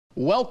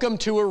Welcome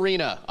to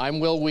Arena.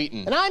 I'm Will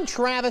Wheaton. And I'm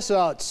Travis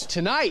Oates.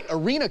 Tonight,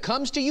 Arena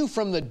comes to you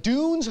from the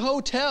Dunes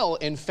Hotel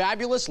in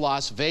fabulous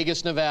Las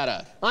Vegas,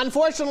 Nevada.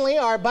 Unfortunately,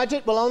 our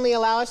budget will only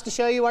allow us to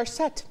show you our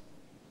set.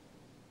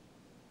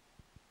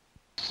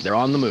 They're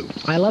on the move.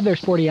 I love their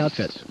sporty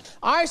outfits.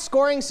 Our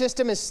scoring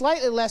system is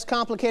slightly less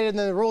complicated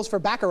than the rules for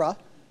Baccarat.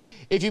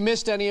 If you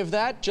missed any of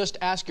that, just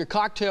ask your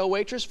cocktail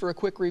waitress for a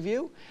quick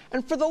review.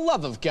 And for the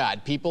love of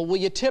God, people, will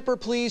you tip her,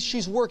 please?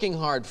 She's working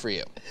hard for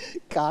you.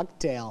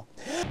 Cocktail.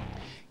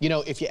 You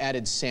know, if you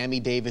added Sammy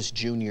Davis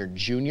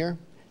Jr.,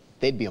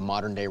 they'd be a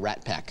modern-day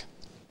Rat Pack.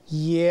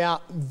 Yeah,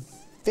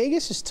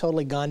 Vegas has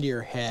totally gone to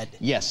your head.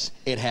 Yes,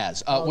 it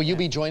has. Will you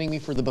be joining me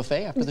for the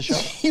buffet after the show?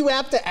 You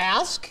have to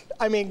ask?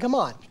 I mean, come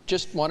on.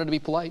 Just wanted to be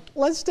polite.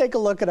 Let's take a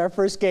look at our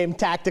first game,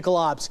 Tactical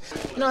Ops.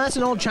 You know, that's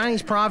an old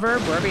Chinese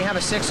proverb. Wherever you have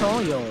a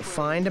six-hole, you'll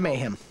find a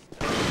mayhem.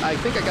 I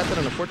think I got that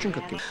on a fortune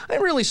cookie.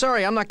 I'm really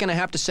sorry. I'm not going to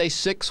have to say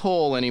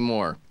six-hole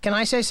anymore. Can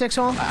I say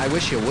six-hole? I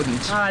wish you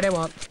wouldn't. All right, I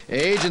won't.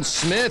 Agent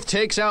Smith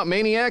takes out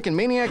Maniac, and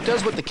Maniac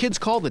does what the kids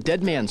call the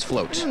dead man's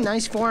float.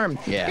 Nice form.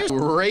 Yeah.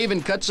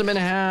 Raven cuts him in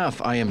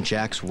half. I am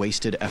Jack's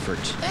wasted effort.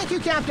 Thank you,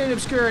 Captain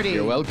Obscurity.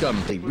 You're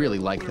welcome. They really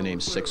like the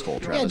name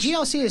Six-Hole, Travis. Yeah,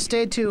 GLC has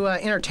stayed to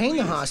entertain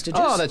the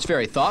hostages. Oh, that's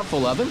very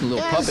thoughtful of him. A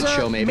little puppet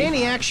show, maybe.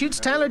 Maniac shoots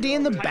Tyler D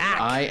in the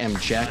back. I am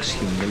Jack's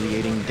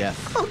humiliating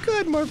death. Oh,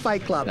 good. More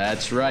Fight Club.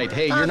 That's right.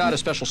 Hey, you're not a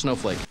special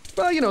snowflake.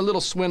 Well, you know, a little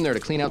swim there to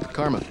clean out the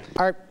karma.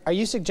 Are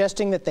you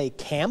suggesting that they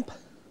camp?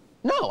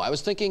 No, I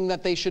was thinking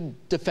that they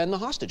should defend the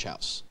hostage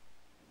house.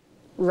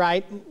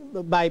 Right,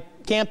 by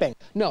camping.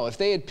 No, if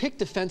they had picked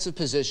defensive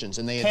positions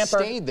and they had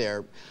stayed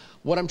there,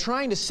 what I'm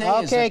trying to say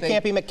is that Okay,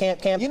 Campy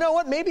McCamp. You know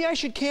what? Maybe I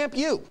should camp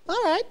you.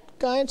 All right,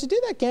 go ahead to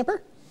do that,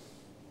 camper.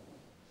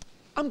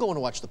 I'm going to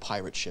watch the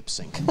pirate ship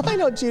sink. Why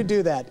don't you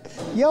do that?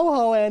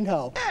 Yo-ho and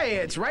ho. Hey,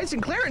 it's Rights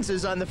and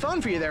Clearances on the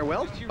phone for you there,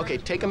 Will. Okay,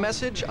 take a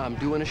message. I'm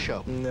doing a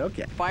show.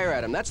 Okay. Fire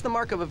at him. That's the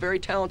mark of a very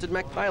talented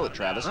mech pilot,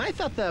 Travis. I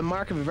thought the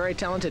mark of a very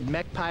talented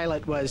mech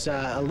pilot was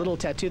a little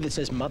tattoo that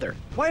says mother.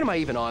 Why am I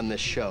even on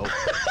this show?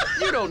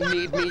 You don't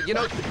need me. You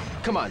know,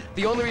 come on.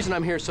 The only reason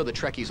I'm here is so the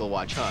Trekkies will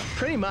watch, huh?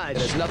 Pretty much.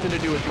 It has nothing to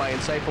do with my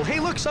insightful,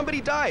 hey, look,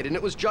 somebody died, and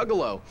it was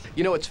Juggalo.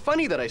 You know, it's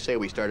funny that I say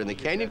we started in the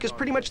canyon, because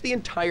pretty much the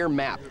entire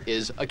map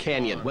is a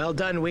canyon. Well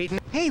done, Wheaton.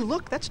 Hey,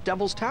 look, that's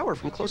Devil's Tower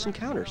from Close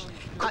Encounters.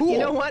 Cool. You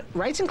know what?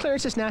 Rights and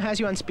Clearances now has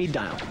you on speed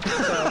dial.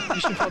 So you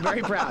should feel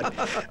very proud.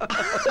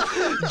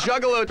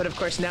 Juggalo. But of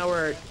course, now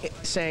we're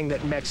saying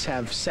that mechs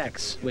have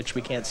sex, which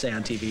we can't say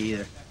on TV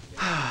either.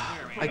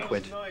 I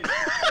quit.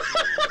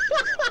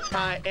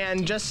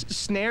 And just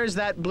snares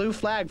that blue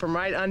flag from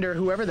right under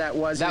whoever that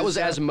was. That was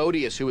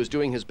Asmodeus, who was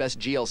doing his best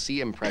GLC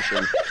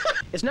impression.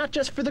 It's not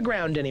just for the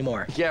ground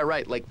anymore. Yeah,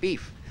 right, like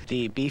beef.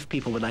 The beef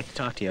people would like to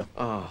talk to you.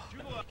 Oh.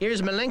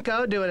 Here's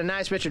Malenko doing a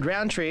nice Richard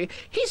Roundtree.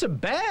 He's a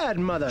bad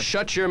mother.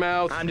 Shut your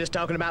mouth. I'm just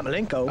talking about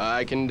Malenko.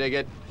 I can dig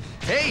it.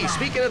 Hey,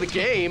 speaking of the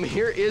game,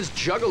 here is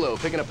Juggalo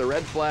picking up the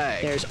red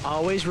flag. There's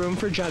always room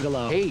for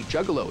Juggalo. Hey,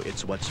 Juggalo,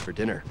 it's what's for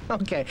dinner.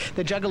 Okay,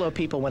 the Juggalo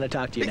people want to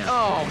talk to you now.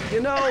 Oh,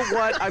 you know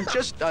what? I'm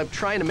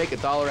trying to make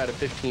 $1 out of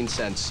 15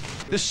 cents.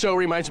 This show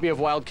reminds me of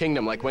Wild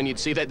Kingdom, like when you'd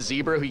see that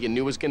zebra who you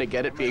knew was going to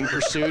get it being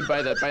pursued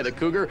by the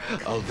cougar.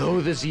 Although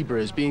the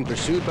zebra is being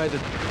pursued by the...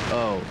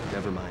 Oh,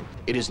 never mind.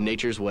 It is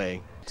nature's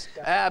way.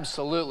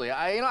 Absolutely.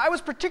 I was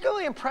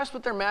particularly impressed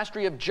with their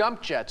mastery of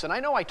jump jets, and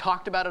I know I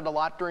talked about it a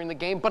lot during the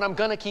game, but I'm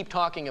gonna keep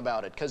talking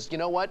about it, because you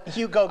know what?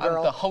 You go, girl.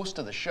 I'm the host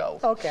of the show.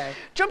 Okay.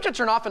 Jump jets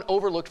are an often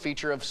overlooked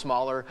feature of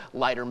smaller,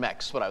 lighter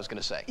mechs, what I was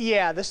gonna say.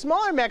 Yeah, the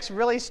smaller mechs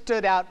really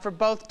stood out for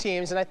both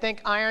teams, and I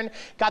think Iron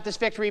got this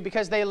victory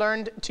because they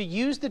learned to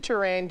use the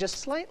terrain just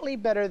slightly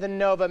better than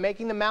Nova,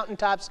 making the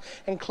mountaintops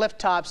and cliff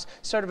tops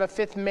sort of a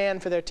fifth man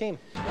for their team.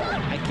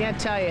 I can't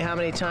tell you how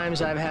many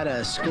times I've had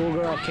a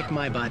schoolgirl kick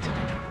my butt.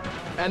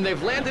 And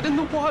they've landed in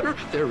the water.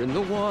 They're in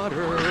the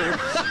water.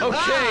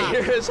 Okay,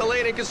 here is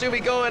Helena and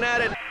Kasumi going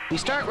at it. We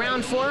start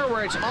round 4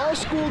 where it's all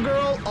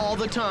schoolgirl all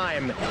the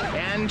time.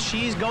 And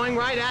she's going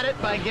right at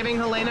it by giving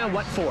Helena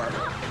what for.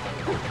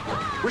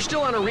 We're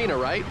still on Arena,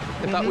 right?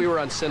 I thought we were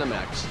on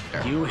Cinemax.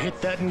 You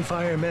hit that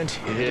environment.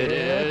 Hit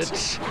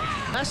it.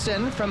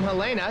 Lesson from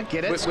Helena.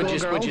 Get it,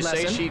 schoolgirl? Would you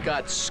say lesson. she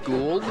got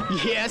schooled?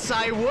 Yes,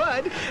 I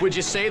would. Would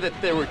you say that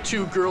there were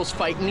two girls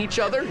fighting each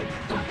other?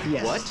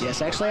 Yes. What?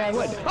 Yes, actually, I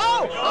would.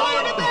 Oh,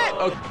 look at that!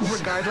 Oh.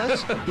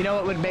 Regardless, you know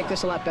what would make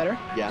this a lot better?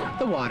 Yeah.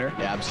 The water.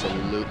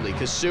 Absolutely.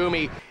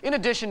 Kasumi, in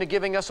addition to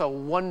giving us a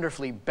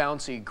wonderfully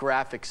bouncy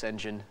graphics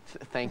engine,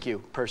 thank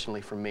you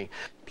personally from me.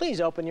 Please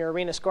open your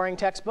Arena scoring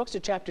textbooks to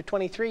Chapter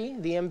 23,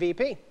 the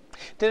MVP.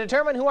 To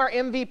determine who our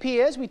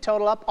MVP is, we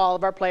total up all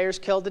of our players'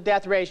 killed to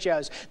death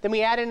ratios. Then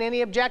we add in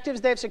any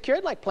objectives they've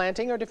secured, like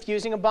planting or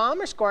defusing a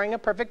bomb or scoring a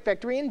perfect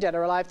victory in Dead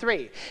or Alive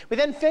 3. We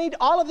then feed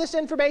all of this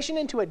information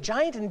into a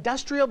giant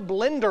industrial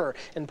blender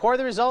and pour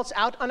the results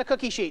out on a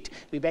cookie sheet.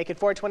 We bake at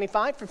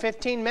 425 for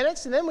 15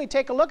 minutes, and then we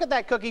take a look at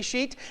that cookie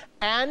sheet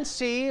and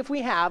see if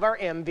we have our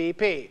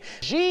MVP.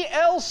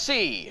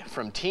 GLC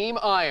from Team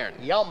Iron.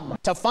 Yum.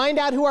 To find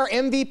out who our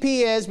MVP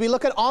is, we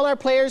look at all our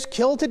players'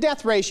 killed to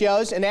death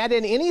ratios and add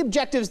in any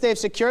objectives they've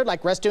secured,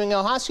 like rescuing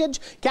a hostage,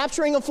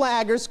 capturing a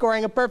flag, or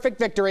scoring a perfect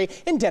victory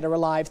in Dead or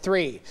Alive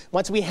 3.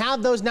 Once we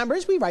have those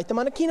numbers, we write them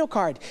on a Keno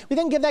card. We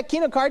then give that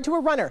Keno card to a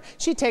runner.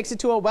 She takes it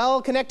to a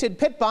well-connected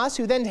pit boss,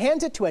 who then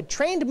hands it to a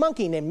trained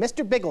monkey named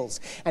Mr. Biggles.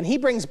 And he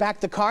brings back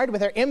the card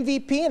with her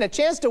MVP and a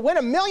chance to win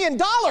 $1 million.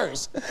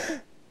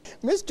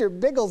 Mr.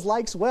 Biggles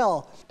likes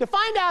well. To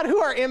find out who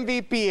our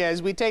MVP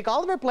is, we take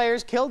all of our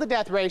players'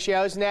 kill-to-death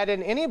ratios and add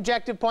in any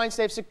objective points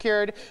they've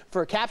secured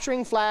for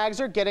capturing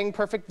flags or getting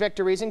perfect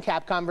victories in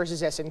Capcom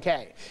vs.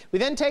 SNK. We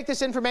then take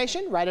this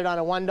information, write it on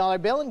a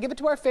 $1 bill, and give it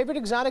to our favorite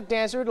exotic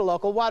dancer at a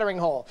local watering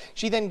hole.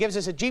 She then gives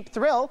us a Jeep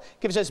Thrill,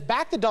 gives us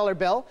back the $1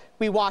 bill,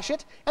 we wash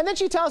it, and then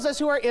she tells us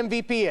who our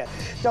MVP is.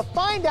 To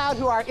find out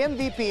who our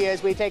MVP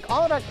is, we take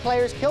all of our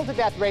players'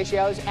 kill-to-death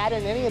ratios, add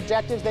in any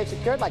objectives they've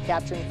secured, like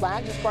capturing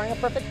flags or scoring a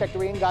perfect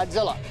victory in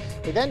Godzilla.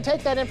 We then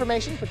take that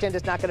information, pretend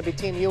it's not going to be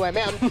Team Umm,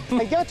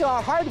 and give it to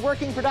our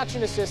hard-working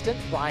production assistant,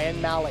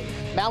 Brian Malley.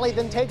 Malley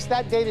then takes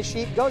that data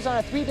sheet, goes on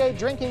a 3-day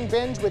drinking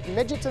binge with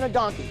midgets and a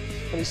donkey.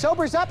 When he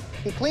sobers up,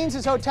 he cleans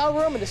his hotel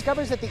room and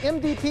discovers that the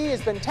MVP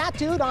has been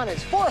tattooed on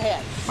his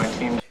forehead.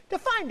 To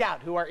find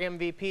out who our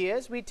MVP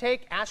is, we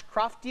take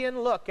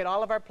Ashcroftian look at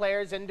all of our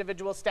players'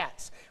 individual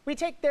stats. We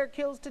take their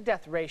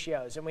kills-to-death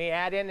ratios, and we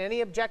add in any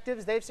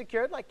objectives they've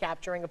secured, like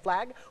capturing a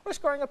flag or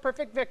scoring a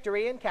perfect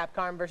victory in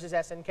Capcom vs.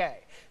 SNK.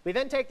 We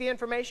then take the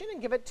information and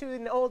give it to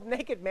an old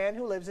naked man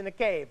who lives in a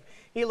cave.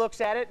 He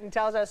looks at it and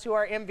tells us who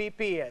our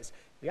MVP is.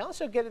 We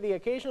also get the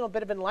occasional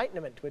bit of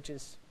enlightenment, which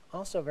is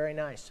also very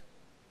nice.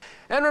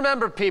 And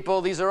remember,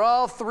 people, these are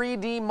all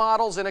 3D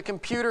models in a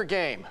computer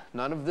game.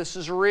 None of this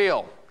is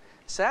real.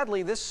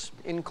 Sadly, this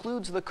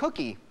includes the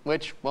cookie,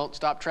 which won't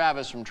stop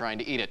Travis from trying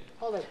to eat it.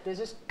 Hold it. Does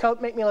this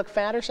coat make me look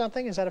fat or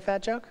something? Is that a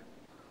fat joke?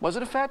 Was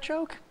it a fat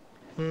joke?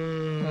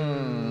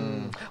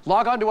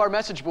 Log on to our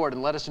message board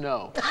and let us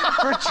know.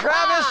 For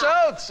Travis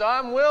Oates,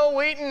 I'm Will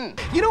Wheaton.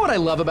 You know what I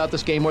love about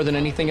this game more than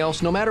anything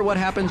else? No matter what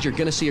happens, you're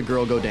gonna see a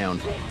girl go down.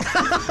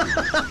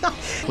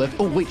 Cliff,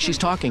 oh wait, she's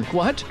talking.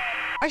 What?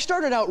 I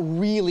started out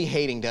really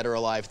hating Dead or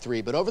Alive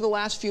 3, but over the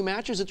last few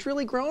matches, it's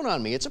really grown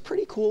on me. It's a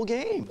pretty cool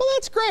game. Well,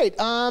 that's great.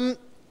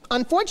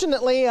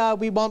 Unfortunately,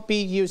 we won't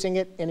be using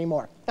it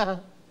anymore.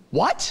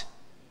 What?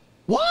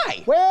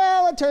 Why?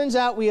 Well, it turns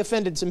out we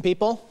offended some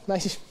people.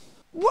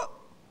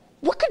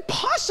 What could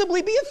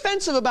possibly be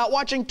offensive about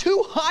watching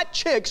two hot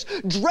chicks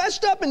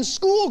dressed up in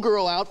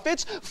schoolgirl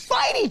outfits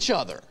fight each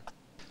other?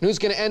 And who's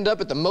gonna end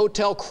up at the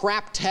Motel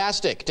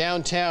Craptastic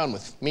downtown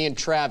with me and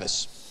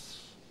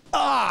Travis?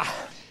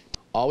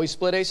 Always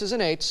split aces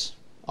and eights,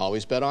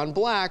 always bet on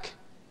black,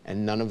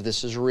 and none of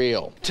this is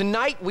real.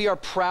 Tonight, we are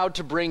proud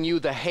to bring you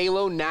the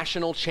Halo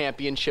National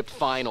Championship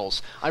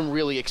Finals. I'm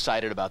really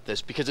excited about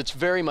this because it's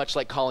very much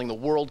like calling the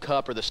World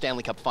Cup or the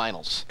Stanley Cup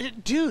Finals.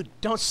 Dude,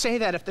 don't say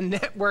that. If the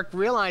network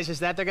realizes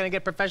that, they're going to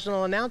get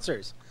professional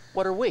announcers.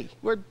 What are we?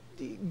 We're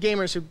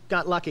gamers who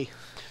got lucky.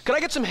 Could I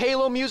get some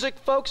Halo music,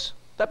 folks?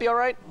 That be all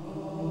right?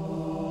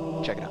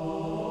 Check it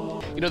out.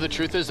 You know, the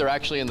truth is they're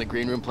actually in the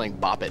green room playing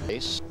Bop It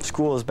bass.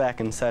 School is back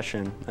in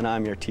session, and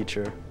I'm your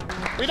teacher.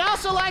 We'd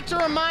also like to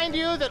remind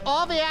you that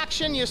all the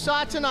action you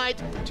saw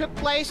tonight took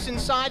place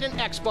inside an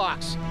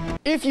Xbox.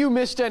 If you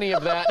missed any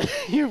of that,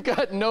 you've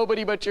got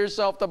nobody but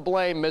yourself to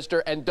blame,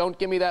 mister, and don't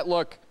give me that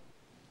look.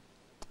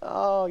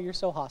 Oh, you're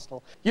so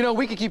hostile. You know,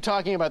 we could keep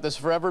talking about this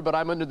forever, but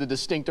I'm under the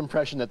distinct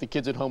impression that the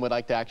kids at home would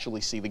like to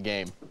actually see the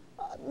game.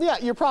 Yeah,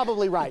 you're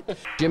probably right.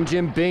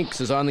 Jim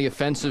Binks is on the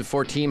offensive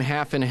for Team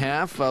Half and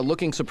Half,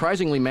 looking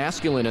surprisingly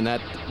masculine in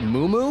that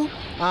moo-moo.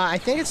 I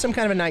think it's some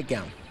kind of a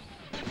nightgown.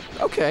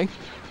 Okay.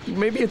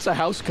 Maybe it's a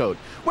house coat.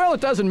 Well, it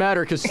doesn't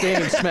matter because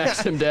Stan smacks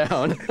him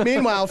down.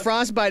 Meanwhile,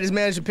 Frostbite has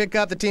managed to pick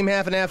up the Team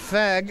Half and Half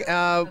flag,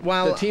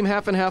 while... The Team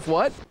Half and Half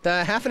what?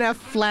 The Half and Half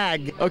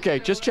flag. Okay,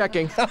 just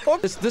checking.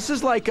 This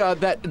is like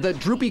the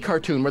Droopy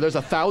cartoon where there's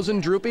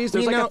 1,000 Droopies.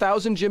 There's like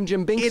 1,000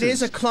 Jim Binkses. It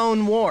is a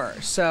Clone War,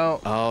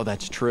 so... Oh,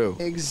 that's true.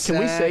 Exactly.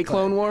 Can we say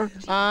Clone War?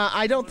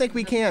 I don't think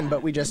we can,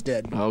 but we just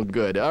did. Oh,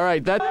 good. All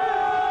right,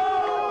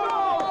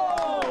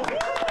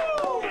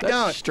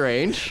 That's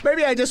strange.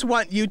 Maybe I just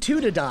want you two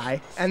to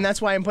die, and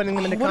that's why I'm putting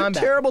them into combat. What a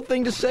terrible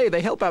thing to say.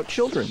 They help out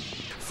children.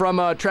 From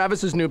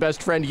Travis's new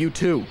best friend,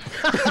 U2.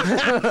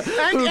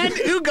 and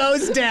who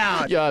goes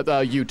down? Yeah,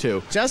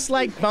 U2. Just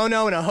like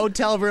Bono in a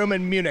hotel room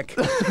in Munich.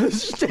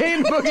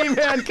 Stain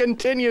Boogeyman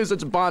continues.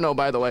 It's Bono,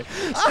 by the way.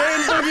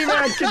 Stain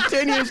Boogeyman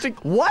continues to...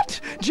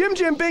 What? Jim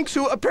Binks,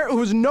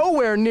 who's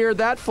nowhere near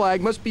that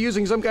flag, must be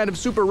using some kind of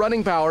super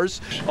running powers.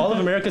 All of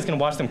America's gonna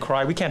watch them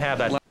cry. We can't have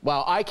that.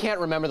 Wow, I can't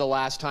remember the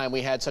last time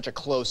we had such a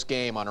close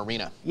game on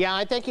Arena. Yeah,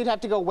 I think you'd have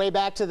to go way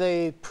back to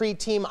the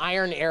pre-Team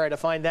Iron era to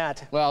find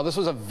that. Well, this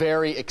was a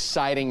very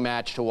exciting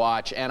match to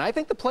watch, and I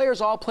think the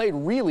players all played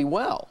really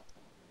well.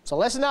 So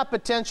listen up,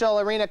 potential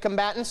Arena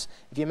combatants.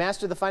 If you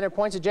master the finer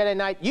points of Jedi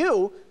Knight,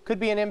 you could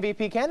be an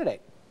MVP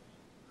candidate.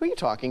 Who are you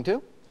talking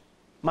to?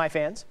 My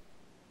fans.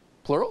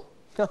 Plural?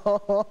 Why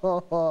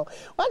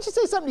don't you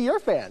say something to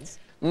your fans?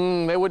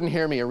 They wouldn't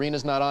hear me.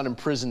 Arena's not on in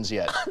prisons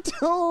yet.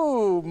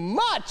 Too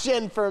much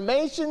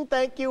information,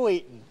 thank you,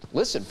 Wheaton.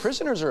 Listen,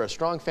 prisoners are a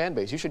strong fan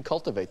base. You should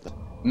cultivate them.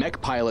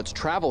 Mech pilots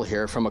travel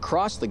here from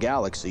across the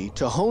galaxy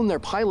to hone their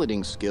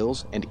piloting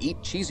skills and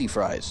eat cheesy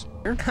fries.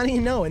 How do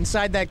you know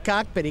inside that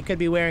cockpit he could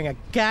be wearing a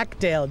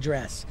cocktail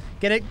dress?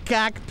 Get it?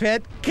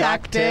 Cockpit,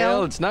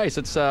 cocktail? It's nice.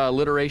 It's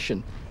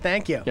alliteration.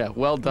 Thank you. Yeah,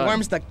 well done.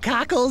 Warms the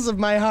cockles of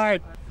my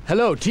heart.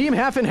 Hello, Team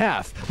Half and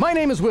Half. My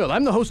name is Will.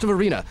 I'm the host of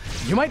Arena.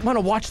 You might want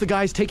to watch the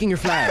guys taking your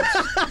flags.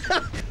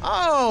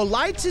 Oh,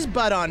 lights his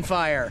butt on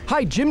fire.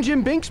 Hi,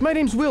 Jim Binks. My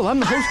name's Will. I'm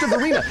the host of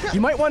Arena.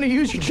 You might want to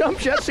use your jump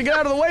jets to get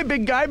out of the way,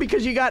 big guy,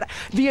 because you got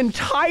the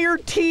entire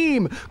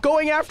team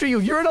going after you.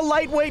 You're in a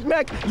lightweight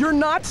mech. You're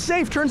not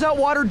safe. Turns out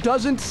water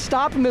doesn't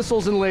stop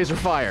missiles and laser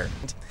fire.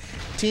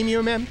 Team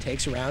Umm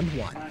takes round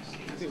 1.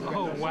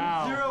 Oh,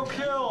 wow. 0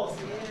 kills.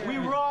 We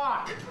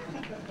rock.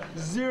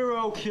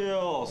 0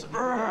 kills.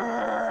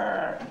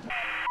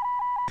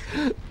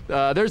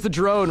 There's the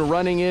drone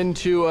running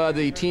into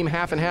the Team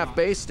Half and Half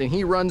base, and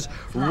he runs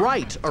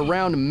right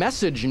around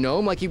Message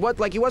Gnome like he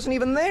wasn't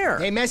even there.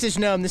 Hey, Message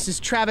Gnome, this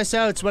is Travis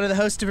Oates, one of the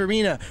hosts of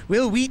Arena.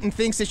 Will Wheaton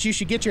thinks that you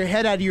should get your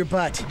head out of your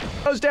butt.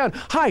 Goes down.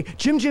 Hi,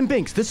 Jim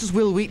Binks. This is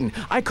Will Wheaton.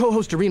 I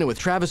co-host Arena with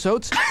Travis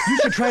Oates. You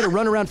should try to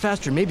run around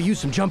faster, maybe use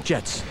some jump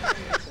jets.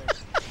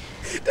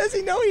 Does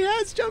he know he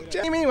has jump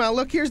jets? Meanwhile,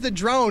 look, here's the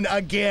drone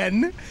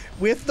again,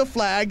 with the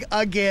flag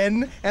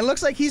again, and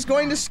looks like he's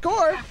going to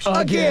score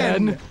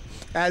again.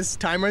 As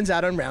time runs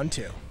out on round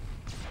 2.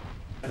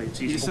 You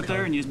just sit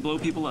there and you just blow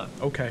people up.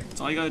 Okay. That's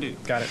all you gotta do.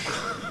 Got it.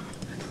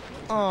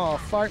 Oh,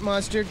 Fart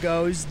Monster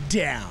goes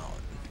down.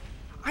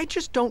 I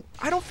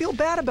don't feel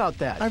bad about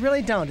that. I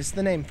really don't. It's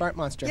the name, Fart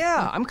Monster.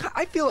 Yeah,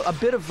 I feel a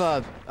bit of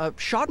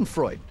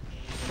schadenfreude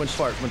when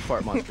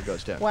Fart Monster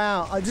goes down.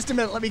 Wow, just a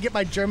minute, let me get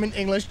my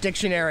German-English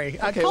dictionary.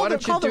 Okay, call why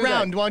don't you call do the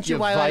round, that, won't you, you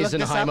while I look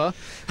this up?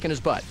 in his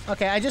butt.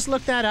 Okay, I just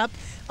looked that up,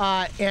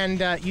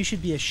 and you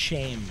should be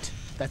ashamed.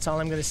 That's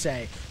all I'm going to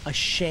say.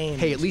 Ashamed.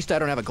 Hey, at least I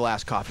don't have a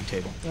glass coffee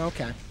table.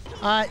 Okay.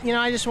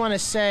 I just want to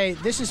say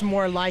this is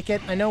more like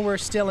it. I know we're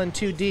still in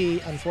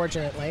 2D,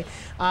 unfortunately,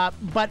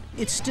 but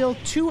it's still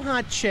 2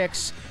 hot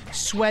chicks,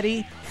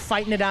 sweaty,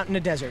 fighting it out in the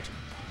desert.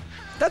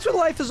 That's what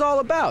life is all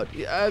about.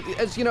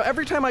 As you know,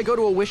 every time I go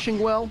to a wishing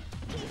well,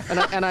 and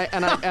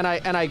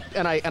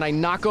I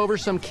knock over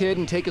some kid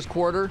and take his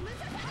quarter,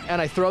 and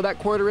I throw that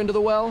quarter into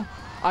the well,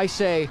 I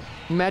say,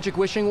 "Magic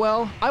wishing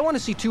well, I want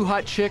to see 2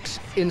 hot chicks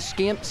in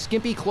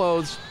skimpy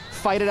clothes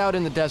fight it out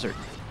in the desert."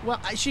 Well,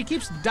 she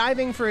keeps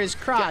diving for his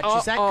crotch.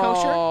 Is that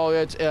kosher? Oh,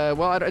 it's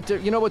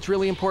you know what's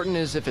really important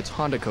is if it's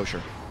Honda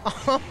kosher.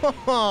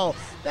 Oh,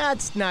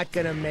 that's not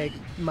gonna make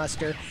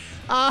muster.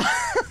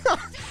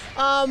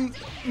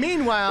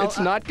 Meanwhile, it's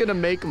not gonna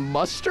make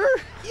muster?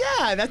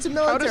 Yeah, that's a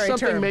military term. How does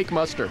something make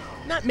muster?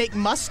 Not make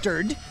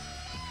mustard.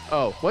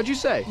 Oh, what'd you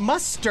say?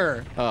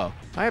 Muster. Oh,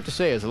 I have to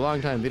say, as a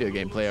longtime video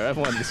game player, I've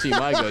wanted to see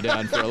my go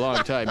down for a long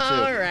time, too.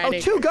 Alrighty. Oh,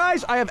 2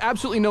 guys? I have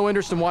absolutely no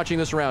interest in watching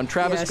this round.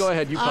 Travis, Yes. go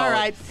ahead, you call All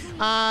it.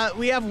 right.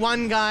 We have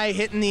one guy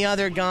hitting the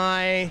other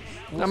guy.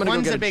 I'm gonna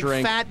One's go get a big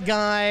drink. fat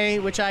guy,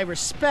 which I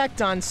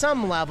respect on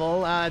some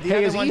level. The Hey,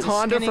 other is one's a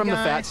E-Honda skinny from the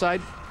guy. fat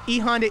side?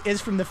 E-Honda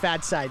is from the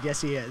fat side.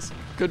 Yes, he is.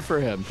 Good for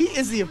him. He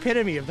is the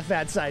epitome of the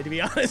fat side, to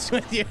be honest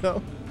with you.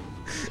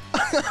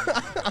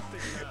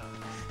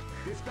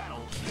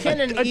 Ken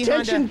and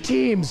Attention E-Honda.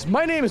 teams,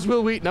 my name is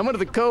Will Wheaton. I'm one of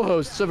the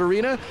co-hosts of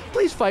Arena.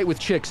 Please fight with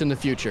chicks in the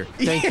future.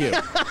 Thank you.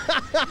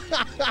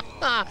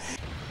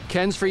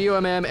 Ken's for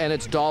Umm, and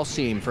it's doll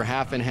seam for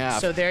Half and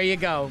Half. So there you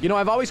go. You know,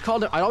 I always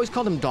called him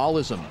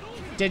dollism.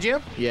 Did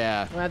you?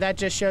 Yeah. Well, that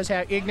just shows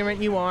how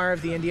ignorant you are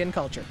of the Indian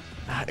culture.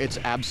 It's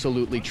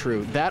absolutely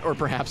true. That, or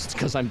perhaps it's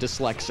because I'm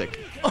dyslexic.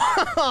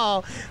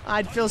 Oh,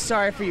 I'd feel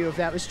sorry for you if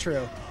that was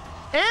true.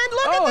 And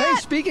look at Oh, that!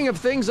 hey, speaking of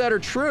things that are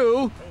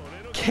true,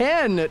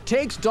 Ken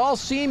takes doll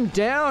seam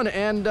down,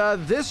 and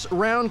this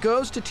round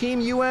goes to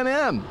Team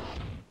Umm.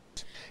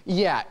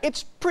 Yeah,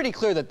 it's pretty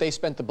clear that they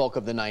spent the bulk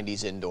of the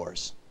 90s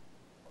indoors.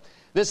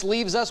 This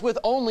leaves us with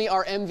only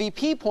our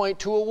MVP point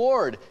to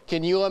award.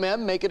 Can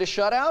Umm make it a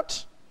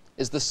shutout?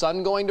 Is the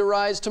sun going to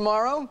rise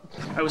tomorrow?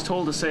 I was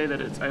told to say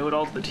that I owed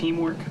all to the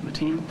teamwork of the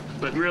team,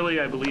 but really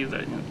I believe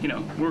that,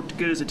 worked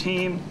good as a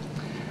team,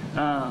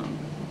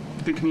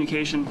 good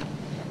communication,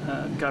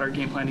 got our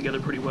game plan together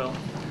pretty well.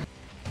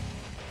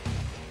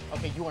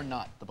 Okay, you are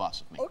not the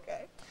boss of me.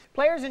 Okay.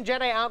 Players in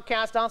Jedi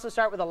Outcast also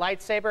start with a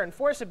lightsaber and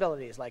force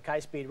abilities like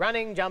high-speed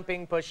running,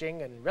 jumping,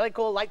 pushing, and really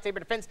cool lightsaber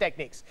defense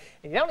techniques.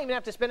 And you don't even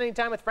have to spend any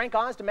time with Frank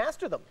Oz to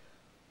master them.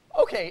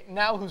 Okay,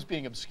 now who's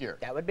being obscure?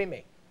 That would be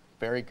me.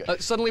 Very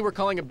good. Suddenly we're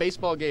calling a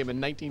baseball game in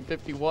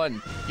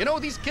 1951. You know,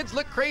 these kids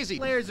look crazy.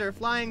 Players are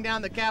flying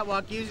down the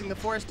catwalk using the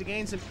force to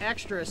gain some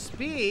extra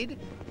speed.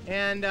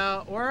 And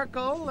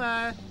Oracle,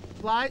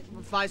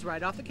 Flies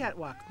right off the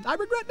catwalk. I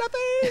regret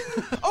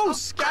nothing. Oh,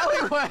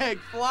 Scallywag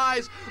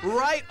flies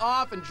right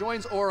off and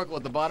joins Oracle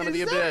at the bottom of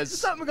the abyss.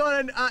 Something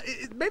going on.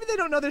 Maybe they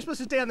don't know they're supposed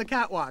to stay on the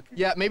catwalk.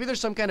 Yeah, maybe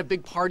there's some kind of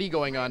big party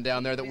going on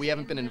down there that we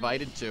haven't been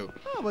invited to.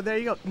 Oh, well, there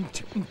you go.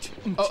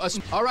 Oh,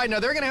 all right, now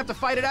they're going to have to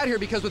fight it out here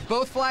because with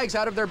both flags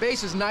out of their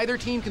bases, neither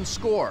team can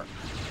score.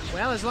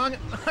 Well, as long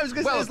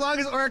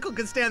as Oracle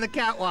can stay on the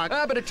catwalk.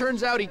 But it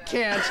turns out he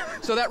can't,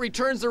 so that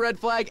returns the red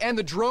flag, and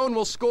the drone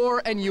will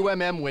score, and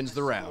UMM wins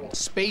the round.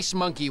 Space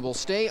Monkey will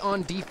stay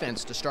on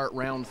defense to start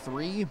round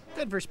 3.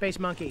 Good for Space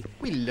Monkey.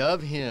 We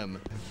love him.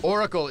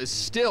 Oracle is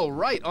still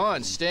right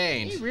on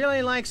Stained. He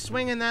really likes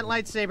swinging that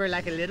lightsaber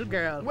like a little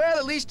girl. Well,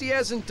 at least he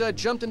hasn't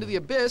jumped into the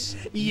abyss.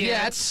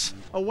 Yet.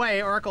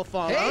 Away, Oracle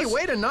follows. Hey,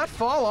 way to not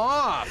fall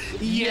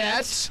off.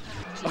 Yet.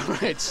 All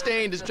right,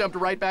 Stained has jumped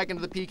right back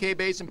into the PK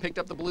base and picked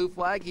up the blue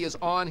flag. He is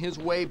on his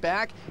way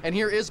back, and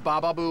here is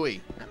Baba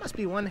Booey. That must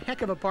be one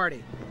heck of a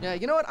party. Yeah,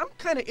 you know what? I'm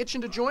kind of itching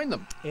to join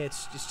them.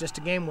 It's just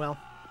a game, Will.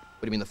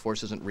 What do you mean the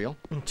Force isn't real?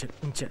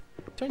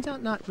 Turns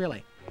out not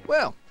really.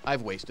 Well,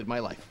 I've wasted my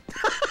life.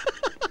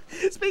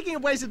 Speaking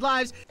of wasted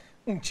lives,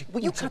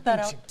 Will you cut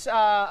that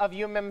out? Of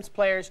UMM's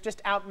players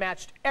just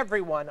outmatched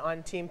everyone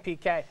on Team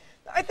PK.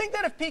 I think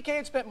that if PK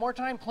had spent more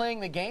time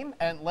playing the game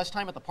and less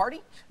time at the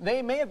party,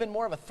 they may have been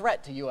more of a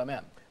threat to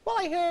UMM. Well,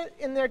 I hear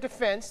in their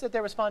defense that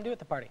there was fondue at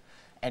the party.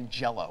 And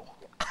Jell-O.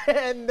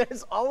 And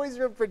there's always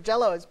room for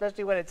Jell-O,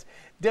 especially when it's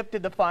dipped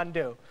in the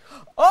fondue.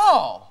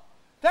 Oh!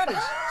 That is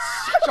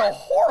such a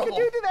horrible... Could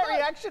you do that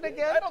reaction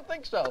again? I don't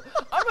think so.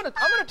 I'm gonna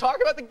talk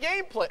about the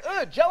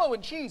gameplay. Jell-O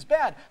and cheese,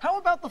 bad. How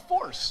about the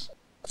Force?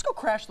 Let's go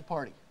crash the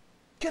party.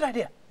 Good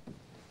idea.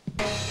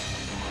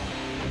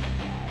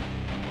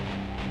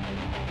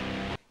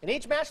 In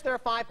each match, there are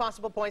 5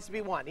 possible points to be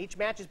won. Each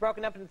match is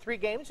broken up into 3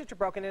 games, which are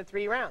broken into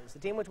 3 rounds. The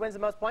team which wins the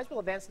most points will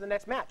advance to the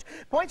next match.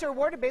 Points are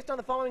awarded based on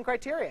the following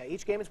criteria.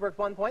 Each game is worth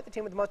 1 point. The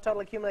team with the most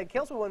total accumulated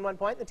kills will win 1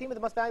 point. The team with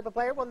the most valuable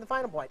player will win the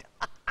final point.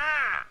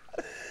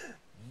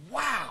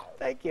 Wow.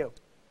 Thank you.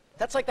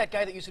 That's like that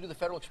guy that used to do the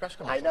Federal Express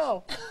commercials. I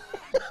know.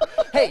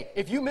 Hey,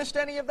 if you missed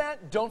any of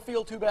that, don't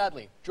feel too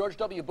badly. George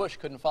W. Bush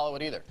couldn't follow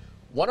it either.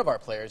 One of our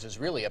players is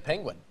really a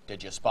penguin.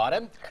 Did you spot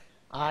him?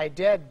 I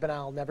did, but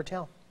I'll never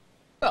tell.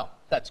 Well,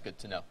 that's good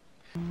to know.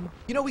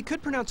 You know, we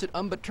could pronounce it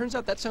but turns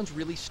out that sounds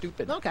really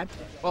stupid. Okay.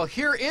 Well,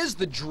 here is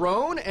the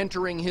drone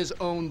entering his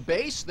own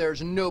base.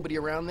 There's nobody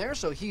around there,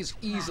 so he's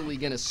easily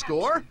gonna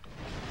score.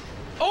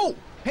 Oh,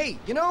 hey,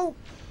 you know,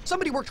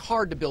 somebody worked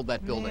hard to build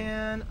that building.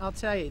 Man, I'll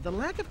tell you, the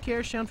lack of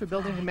care shown for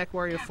building the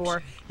MechWarrior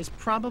 4 is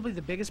probably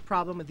the biggest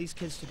problem with these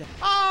kids today.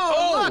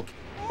 Oh, look!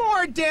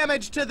 More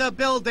damage to the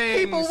buildings!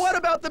 People, what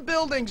about the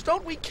buildings?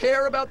 Don't we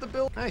care about the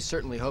buildings? I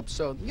certainly hope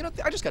so. You know,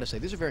 I just gotta say,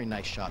 these are very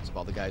nice shots of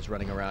all the guys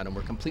running around, and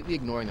we're completely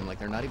ignoring them like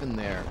they're not even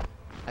there.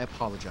 I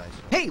apologize.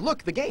 Hey,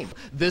 look, the game.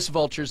 This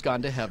vulture's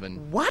gone to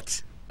heaven.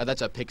 What?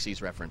 That's a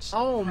Pixies reference.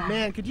 Oh,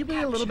 man, could you be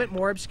a little bit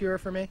more obscure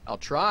for me? I'll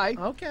try.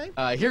 Okay.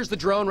 Here's the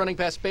drone running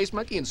past Space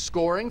Monkey and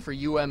scoring for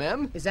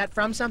UMM. Is that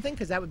from something?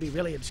 Because that would be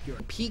really obscure.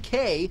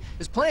 PK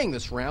is playing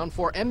this round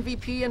for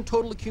MVP and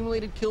total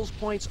accumulated kills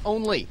points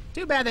only.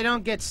 Too bad they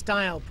don't get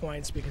style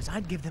points, because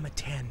I'd give them a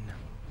 10.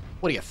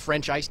 What are you,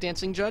 French ice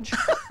dancing judge?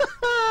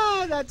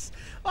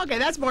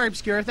 That's more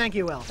obscure. Thank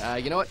you, Will.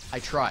 You know what? I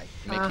try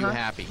to make you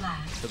happy,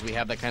 because we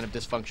have that kind of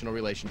dysfunctional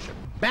relationship.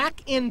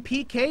 Back in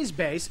PK's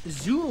base,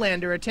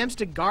 Zoolander attempts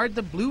to guard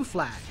the blue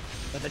flag,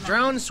 but the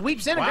drone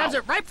sweeps in and grabs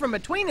it right from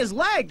between his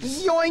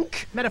legs.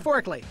 Yoink!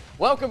 Metaphorically.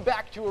 Welcome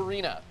back to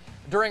Arena.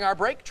 During our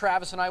break,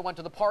 Travis and I went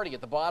to the party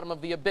at the bottom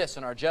of the abyss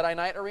in our Jedi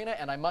Knight arena,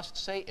 and I must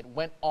say it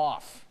went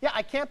off. Yeah,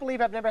 I can't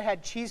believe I've never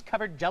had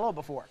cheese-covered Jell-O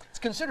before. It's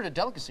considered a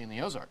delicacy in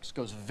the Ozarks.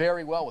 Goes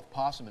very well with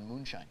possum and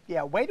moonshine.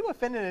 Yeah, way to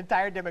offend an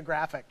entire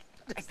demographic.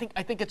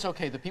 I think it's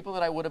okay. The people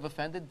that I would have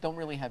offended don't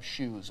really have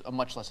shoes,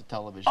 much less a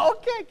television.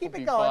 Okay, keep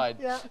it going. Fine.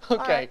 Yeah.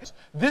 Okay. Right.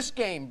 This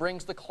game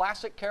brings the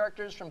classic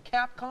characters from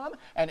Capcom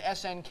and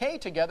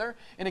SNK together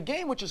in a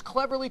game which is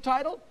cleverly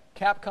titled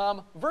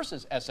Capcom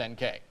versus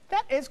SNK.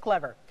 That is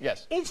clever.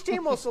 Yes. Each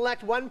team will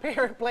select one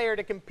player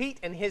to compete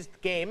in his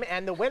game,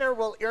 and the winner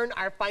will earn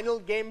our final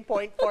game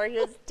point for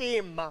his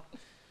team.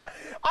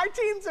 Our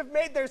teams have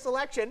made their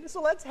selection,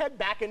 so let's head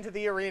back into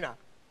the arena.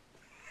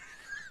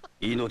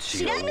 All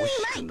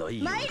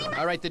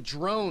right, the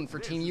drone for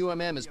Team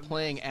UMM is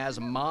playing as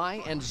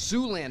Mai, and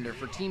Zoolander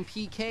for Team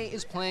PK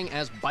is playing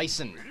as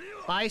Bison.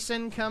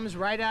 Bison comes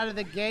right out of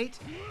the gate.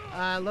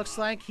 Looks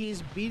like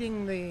he's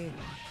beating the...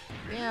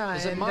 Yeah,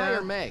 is it Mai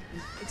or May?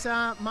 It's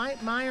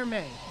Mai or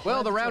May.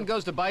 Well, the round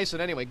goes to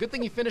Bison anyway. Good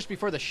thing he finished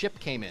before the ship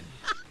came in.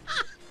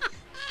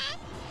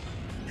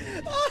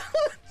 Oh,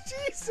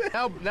 Jesus.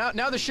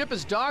 Now the ship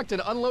is docked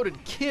and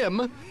unloaded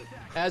Kim,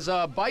 as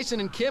Bison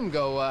and Kim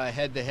go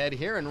head-to-head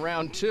here in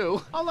round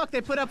 2. Oh, look,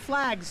 they put up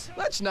flags.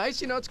 That's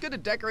nice. You know, it's good to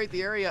decorate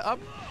the area up.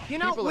 You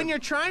know, when you're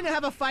trying to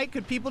have a fight,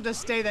 could people just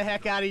stay the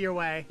heck out of your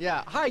way?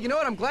 Yeah. Hi, you know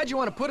what? I'm glad you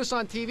want to put us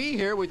on TV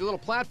here with your little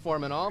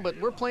platform and all, but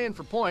we're playing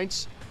for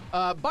points.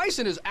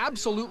 Bison is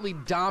absolutely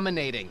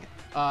dominating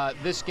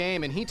this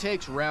game, and he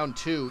takes round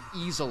 2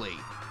 easily.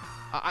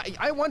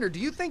 I wonder, do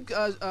you think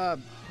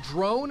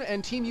Drone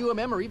and Team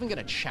UMM are even going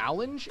to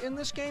challenge in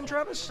this game,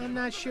 Travis? I'm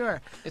not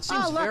sure. It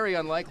seems very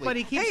unlikely. But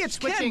he keeps hey, it's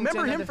Ken. switching.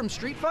 Remember him from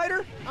Street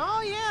Fighter?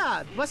 Oh,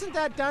 yeah. Wasn't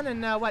that done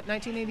in, what,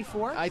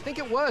 1984? I think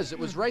it was. It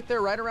was right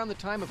there, right around the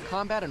time of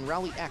Combat and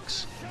Rally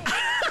X.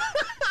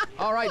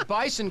 All right,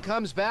 Bison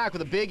comes back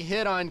with a big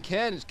hit on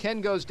Ken as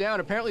Ken goes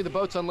down. Apparently the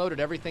boat's unloaded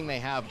everything they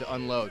have to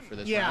unload for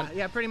this round.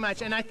 Yeah, pretty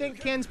much. And I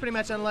think Ken's pretty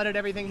much unloaded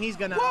everything he's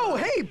gonna. Whoa,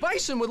 hey,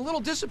 Bison with a little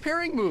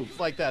disappearing move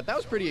like that. That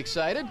was pretty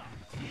excited.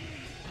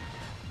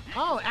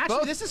 Oh,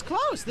 actually, this is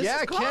close. This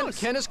is close.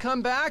 Ken has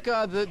come back.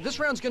 This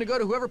round's going to go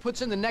to whoever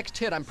puts in the next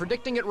hit. I'm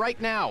predicting it right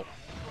now.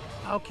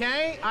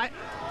 Okay,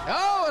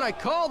 Oh, and I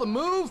call the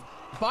move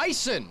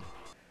Bison.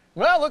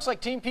 Well, looks like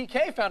Team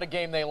PK found a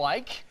game they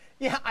like.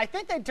 Yeah, I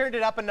think they turned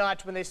it up a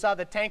notch when they saw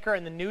the tanker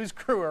and the news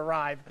crew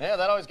arrive. Yeah,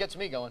 that always gets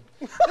me going.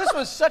 This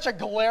was such a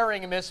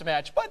glaring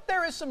mismatch, but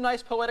there is some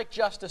nice poetic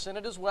justice in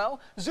it as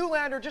well.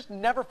 Zoolander just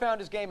never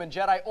found his game in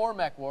Jedi or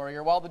Mech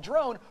Warrior, while the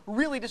Drone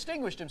really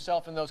distinguished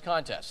himself in those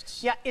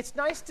contests. Yeah, it's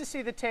nice to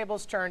see the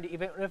tables turned,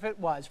 even if it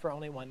was for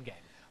only one game.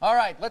 All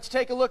right, let's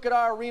take a look at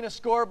our arena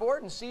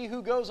scoreboard and see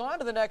who goes on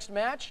to the next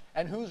match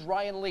and who's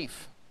Ryan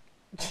Leaf.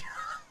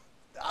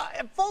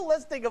 A full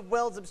listing of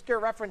Will's obscure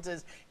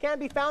references can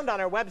be found on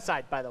our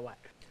website, by the way.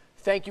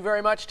 Thank you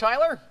very much,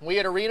 Tyler. We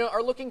at Arena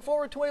are looking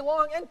forward to a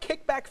long and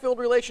kickback-filled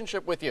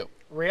relationship with you.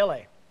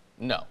 Really?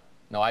 No,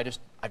 I just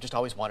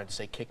always wanted to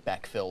say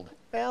kickback-filled.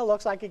 Well,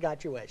 looks like you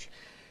got your wish.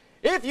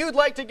 If you'd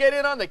like to get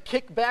in on the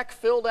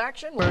kickback-filled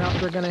action,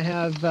 We're gonna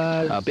have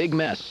a big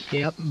mess.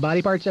 Yep,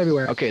 body parts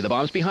everywhere. Okay, the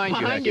bomb's behind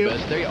you, Behind you.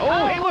 Hecubus. There you go.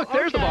 Oh, hey, look,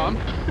 there's the bomb.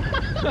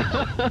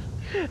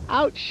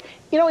 Ouch.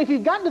 You know, if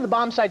you'd gotten to the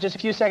bomb site just a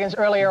few seconds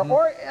earlier,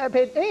 or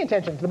paid any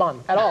attention to the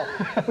bomb at all,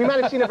 we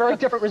might have seen a very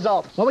different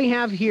result. What we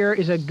have here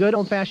is a good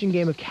old-fashioned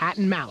game of cat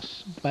and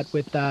mouse, but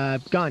with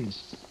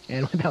guns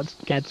and without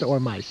cats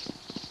or mice.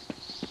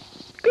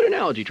 Good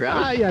analogy,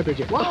 Travis. Yeah, I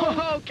appreciate it.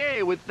 Whoa,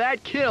 okay, with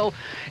that kill,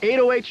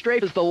 808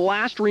 Strafe is the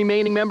last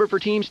remaining member for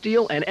Team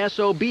Steel, and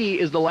SOB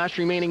is the last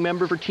remaining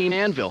member for Team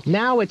Anvil.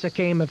 Now it's a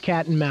game of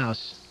cat and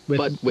mouse.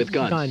 But with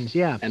guns. Guns,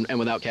 yeah. And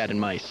without cat and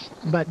mice.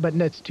 But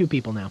it's two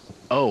people now.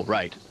 Oh,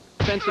 right.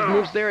 Offensive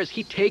moves there as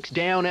he takes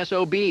down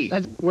SOB.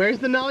 Where's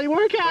the Nully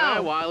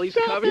workout? While he's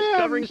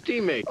covering his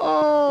teammate.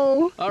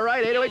 Oh. All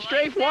right, 808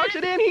 Strafe walks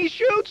it in, he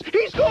shoots,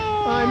 he scores!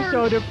 I'm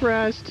so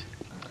depressed.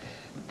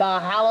 The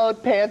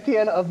hallowed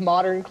pantheon of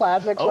modern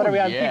classics. Oh, What are we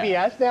on, yeah.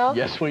 PBS now?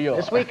 Yes, we are.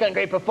 This week on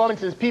Great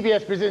Performances,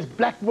 PBS presents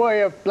Black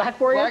Warrior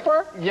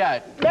 4? Yeah.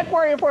 Black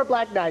Warrior 4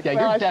 Black Knight. Yeah,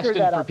 Well, you're I screwed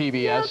destined that for up.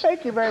 PBS. Yeah,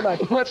 thank you very much.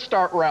 Let's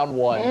start round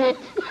one.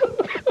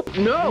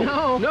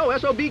 No,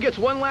 SOB gets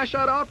one last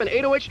shot off, and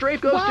 808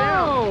 Strafe goes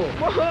down.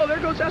 Whoa, there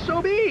goes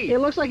SOB. It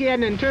looks like he had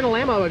an internal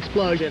ammo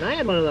explosion. I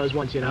had one of those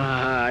once, you know.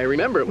 I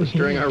remember it was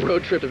during our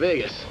road trip to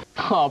Vegas.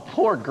 Oh,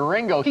 poor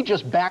Gringo. He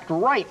just backed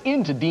right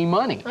into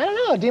D-Money. I don't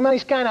know.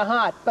 D-Money's kind of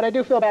hot, but I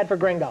do feel bad for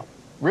Gringo.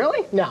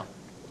 Really? No.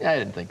 I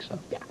didn't think so.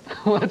 Yeah.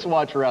 Let's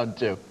watch round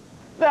two.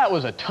 That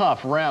was a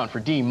tough round for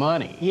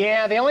D-Money.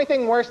 Yeah, the only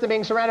thing worse than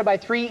being surrounded by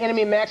 3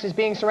 enemy mechs is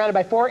being surrounded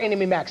by 4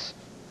 enemy mechs.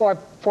 Or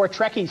 4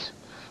 Trekkies.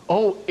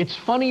 Oh, it's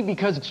funny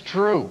because it's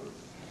true.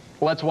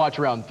 Let's watch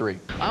round three.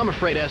 I'm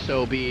afraid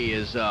SOB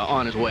is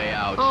on his way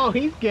out. Oh,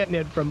 he's getting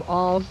it from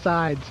all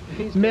sides.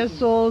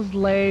 Missiles,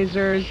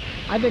 lasers.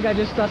 I think I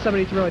just saw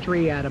somebody throw a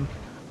tree at him.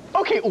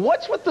 Okay,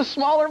 what's with the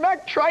smaller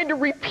mech trying to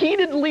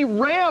repeatedly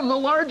ram the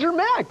larger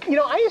mech? You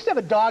know, I used to have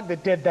a dog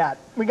that did that.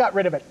 We got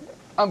rid of it.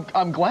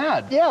 I'm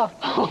glad. Yeah.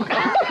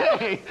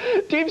 Okay.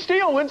 Team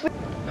Steel wins the...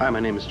 Hi, my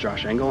name is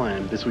Josh Engel.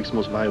 I'm this week's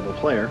most valuable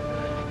player.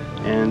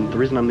 And the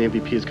reason I'm the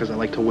MVP is because I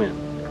like to win.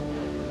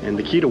 And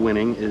the key to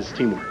winning is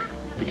teamwork.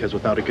 Because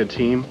without a good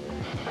team,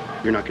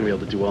 you're not going to be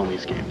able to do well in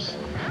these games.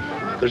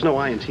 There's no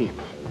I in team.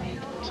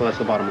 So that's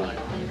the bottom line.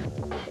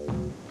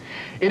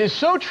 It is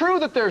so true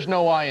that there's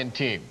no I in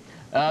team.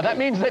 That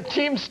means that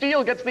Team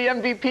Steel gets the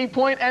MVP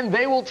point, and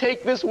they will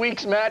take this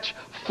week's match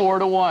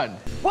 4-1.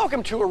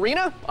 Welcome to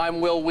Arena. I'm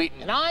Will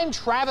Wheaton. And I'm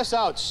Travis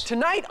Oates.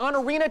 Tonight on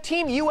Arena,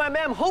 Team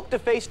UMM hope to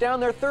face down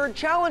their third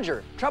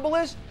challenger. Trouble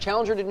is,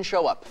 challenger didn't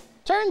show up.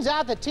 Turns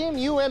out that Team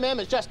UMM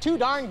is just too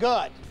darn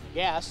good.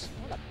 Yes,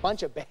 what a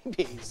bunch of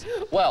babies.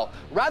 Well,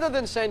 rather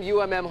than send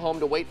UMM home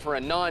to wait for a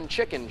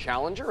non-chicken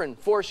challenger and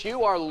force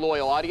you, our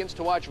loyal audience,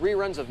 to watch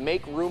reruns of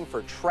Make Room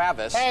for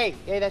Travis... Hey,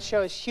 that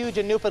show is huge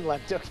in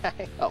Newfoundland,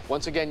 okay? Oh,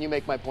 once again, you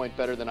make my point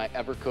better than I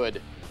ever could.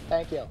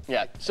 Thank you.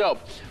 Yeah, so,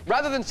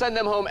 rather than send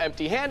them home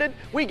empty-handed,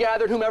 we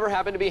gathered whomever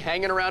happened to be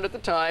hanging around at the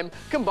time,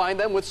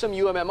 combined them with some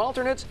UMM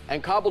alternates,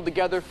 and cobbled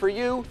together for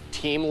you,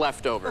 Team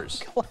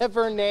Leftovers.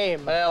 Clever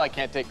name. Well, I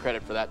can't take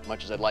credit for that,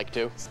 much as I'd like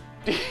to.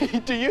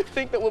 Do you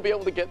think that we'll be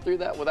able to get through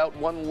that without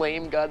one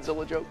lame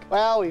Godzilla joke?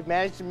 Well, we've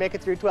managed to make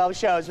it through 12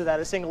 shows without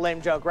a single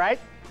lame joke, right?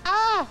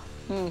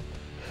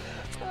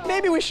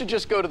 Maybe we should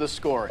just go to the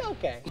scoring.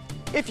 Okay.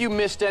 If you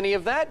missed any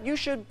of that, you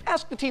should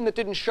ask the team that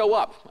didn't show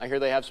up. I hear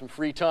they have some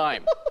free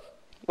time.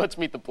 Let's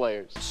meet the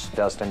players.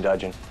 Dustin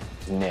Dudgeon,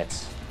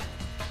 Nits.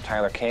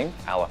 Tyler King,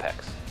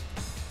 Alapex.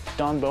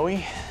 Don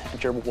Bowie,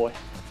 Gerbil Boy.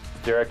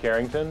 Derek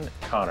Arrington,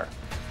 Connor.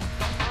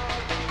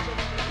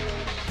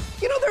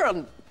 You know, they're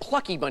a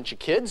plucky bunch of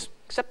kids,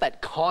 except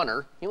that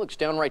Connor. He looks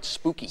downright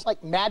spooky. It's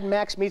like Mad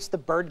Max meets the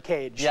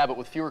Birdcage. Yeah, but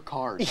with fewer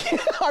cars.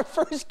 Our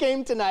first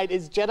game tonight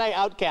is Jedi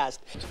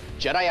Outcast.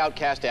 Jedi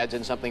Outcast adds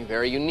in something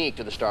very unique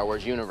to the Star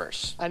Wars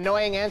universe.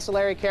 Annoying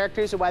ancillary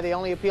characters are why they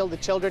only appeal to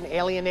children,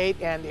 alienate,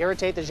 and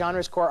irritate the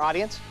genre's core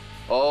audience.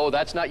 Oh,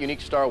 that's not unique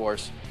to Star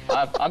Wars.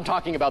 I'm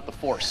talking about the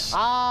Force.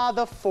 Ah,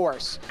 the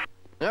Force.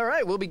 All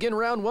right, we'll begin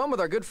round one with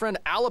our good friend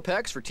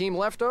Alapex for Team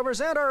Leftovers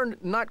and our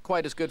not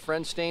quite as good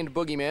friend Stained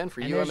Boogeyman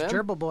for UMM. And there's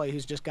Gerbil Boy,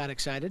 who's just got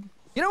excited.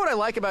 You know what I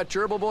like about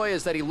Gerbil Boy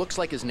is that he looks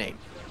like his name.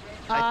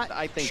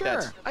 I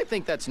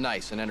think that's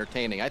nice and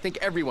entertaining. I think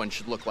everyone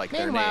should look like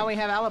their name. Meanwhile, we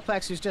have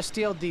Alapex, who's just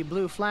stealed the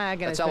blue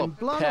flag and has been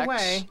blown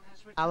away.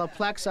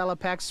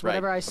 Alapex,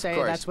 whatever I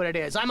say, that's what it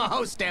is. I'm a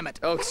host, damn it.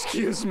 Oh,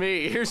 excuse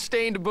me. Here's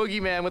Stained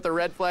Boogeyman with a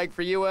red flag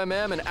for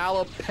UMM and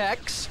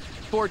Alapex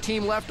for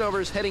Team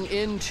Leftovers heading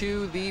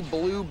into the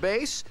blue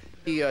base.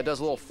 He does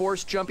a little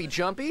force jumpy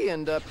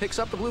and picks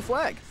up the blue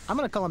flag. I'm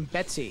going to call him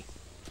Betsy.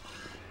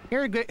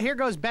 Here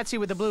goes Betsy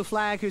with the blue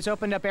flag, who's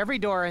opened up every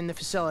door in the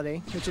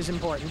facility, which is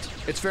important.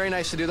 It's very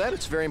nice to do that.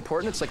 It's very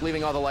important. It's like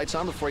leaving all the lights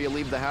on before you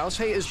leave the house.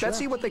 Hey, is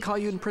Betsy what they call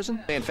you in prison?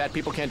 And fat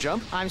people can't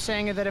jump? I'm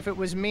saying that if it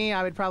was me,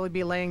 I would probably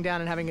be laying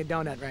down and having a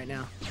donut right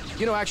now.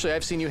 You know, actually,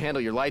 I've seen you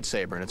handle your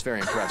lightsaber, and it's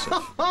very impressive.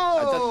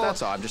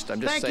 That's all. I'm just saying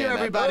that. Thank you,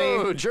 everybody.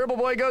 Oh, Gerbil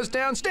Boy goes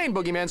down. Stained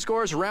Boogeyman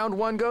scores. Round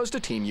one goes to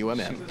Team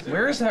UMM.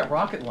 Where is that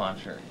rocket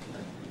launcher?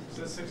 It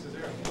says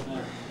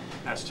 6-0.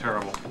 That's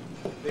terrible.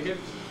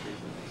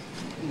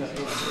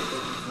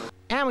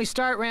 And we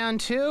start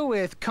round two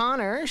with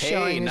Connor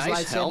showing his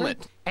lightsaber.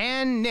 Helmet.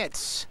 And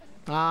Nitz.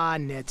 Ah,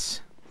 Nitz.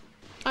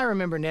 I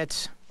remember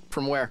Nitz.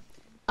 From where?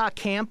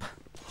 Camp.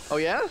 Oh,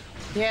 yeah?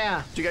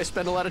 Yeah. Did you guys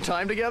spend a lot of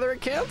time together at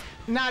camp?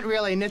 Not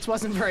really. Nitz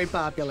wasn't very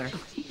popular.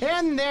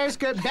 And there's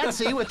good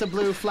Betsy with the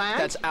blue flag.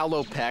 That's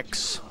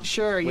Alopex.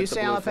 Sure, you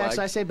say Alopex,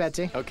 I say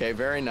Betsy. Okay,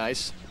 very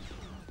nice.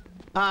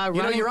 You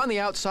know, you're on the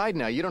outside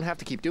now. You don't have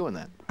to keep doing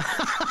that.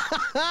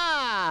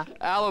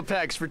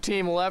 Alopex for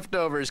Team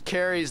Leftovers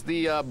carries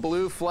the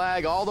blue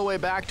flag all the way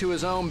back to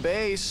his own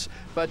base,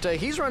 but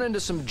he's run into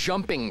some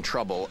jumping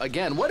trouble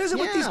again. What is it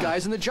with these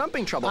guys in the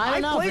jumping trouble? I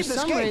don't know. Played For this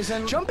some game.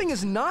 reason, jumping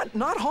is not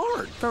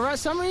hard. For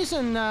some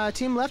reason,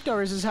 Team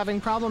Leftovers is having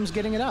problems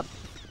getting it up.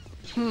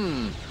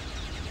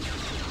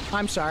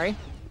 I'm sorry.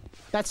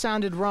 That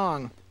sounded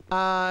wrong.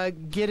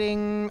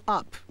 Getting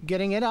up.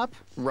 Getting it up.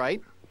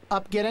 Right.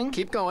 Up getting.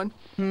 Keep going.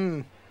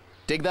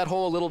 Dig that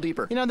hole a little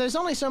deeper. You know, there's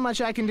only so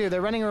much I can do.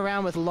 They're running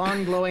around with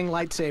long, glowing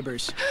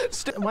lightsabers.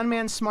 One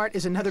man's smart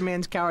is another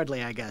man's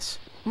cowardly, I guess.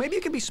 Maybe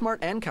you can be smart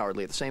and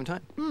cowardly at the same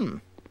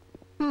time.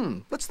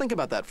 Let's think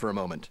about that for a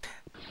moment.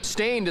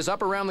 Stained is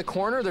up around the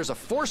corner. There's a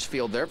force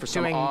field there for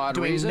some odd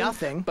reason. Doing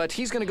nothing. But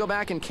he's going to go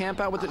back and camp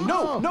out with it.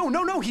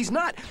 No, he's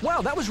not. Wow,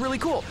 that was really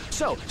cool.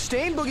 So,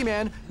 Stained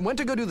Boogeyman went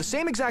to go do the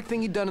same exact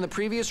thing he'd done in the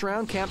previous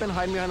round, camping,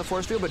 hiding behind the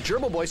force field, but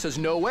Gerbil Boy says,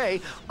 no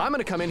way. I'm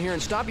going to come in here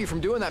and stop you from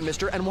doing that,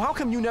 mister. And how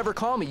come you never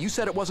call me? You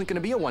said it wasn't going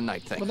to be a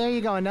one-night thing. Well, there you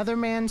go. Another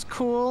man's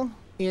cool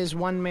is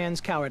one man's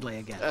cowardly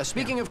again.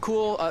 Speaking of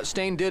cool,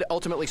 Stained did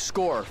ultimately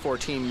score for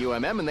Team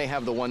UMM, and they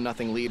have the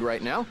 1-0 lead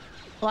right now.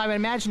 Well, I would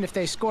imagine if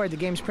they scored, the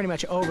game's pretty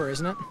much over,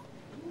 isn't it?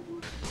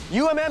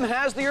 UMM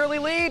has the early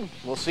lead.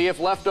 We'll see if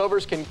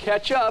Leftovers can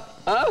catch up,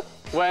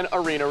 when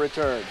Arena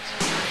returns.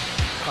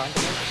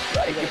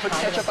 Right, you put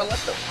ketchup on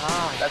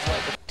Leftovers. That's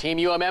right. Team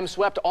UMM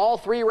swept all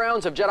 3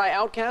 rounds of Jedi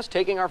Outcast,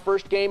 taking our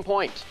first game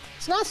point.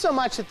 It's not so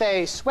much that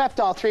they swept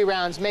all 3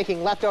 rounds,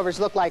 making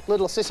Leftovers look like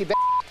little sissy bitch,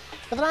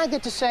 but then I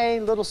get to say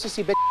little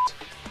sissy bitch.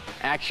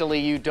 Actually,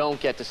 you don't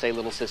get to say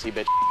little sissy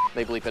bitch.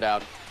 They bleep it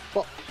out.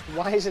 Well,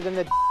 why is it in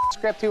the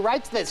script? Who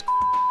writes this?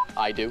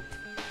 I do.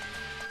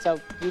 So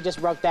you just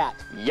wrote that?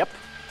 Yep.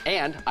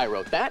 And I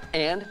wrote that,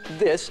 and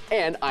this,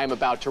 and I'm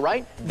about to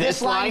write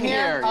this line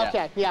here.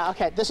 Okay, yeah,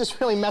 okay. This is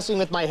really messing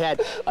with my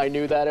head. I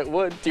knew that it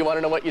would. Do you want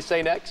to know what you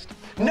say next?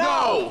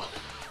 No!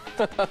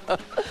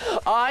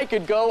 I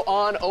could go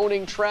on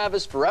owning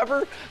Travis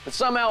forever, but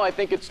somehow I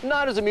think it's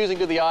not as amusing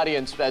to the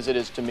audience as it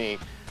is to me.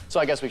 So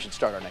I guess we should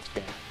start our next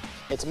game.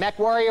 It's Mech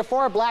Warrior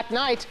 4 Black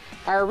Knight.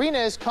 Our arena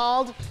is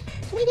called...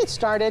 Can we get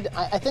started?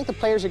 I think the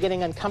players are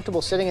getting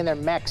uncomfortable sitting in their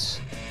mechs.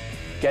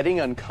 Getting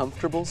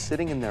uncomfortable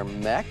sitting in their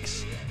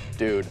mechs?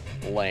 Dude,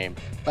 lame.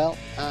 Well,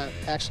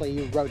 actually,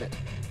 you wrote it,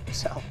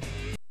 so.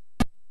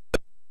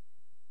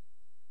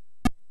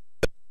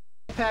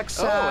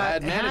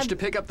 Had managed to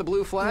pick up the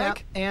blue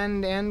flag. Yeah,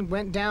 and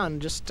went down.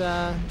 Just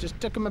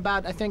took him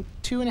about, I think,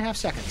 2.5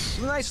 seconds.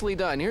 Nicely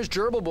done. Here's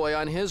Gerbil Boy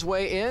on his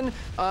way in.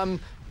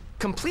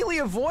 Completely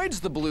avoids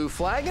the blue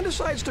flag and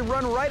decides to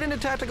run right into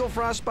Tactical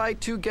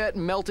Frostbite to get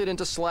melted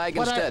into slag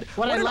instead.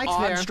 What an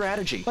odd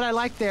strategy. What I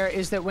liked there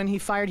is that when he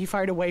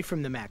fired away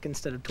from the mech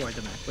instead of toward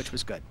the mech, which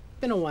was good.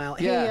 Been a while.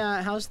 Yeah.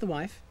 Hey, how's the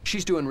wife?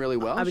 She's doing really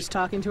well. I was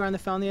talking to her on the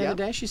phone the other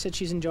day. She said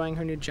she's enjoying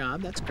her new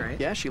job. That's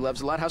great. Yeah, she loves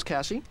it a lot. How's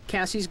Cassie?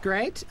 Cassie's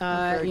great.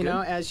 Very good.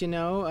 As you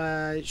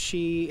know,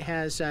 she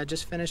has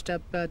just finished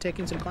up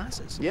taking some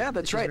classes. Yeah,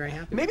 that's right. She's very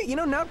happy. Maybe,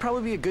 now would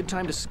probably be a good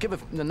time to give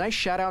a nice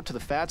shout out to the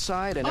Fat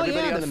Side and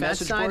everybody on the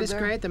message board. The Fat Side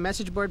is great. The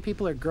message board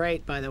people are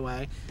great, by the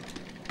way.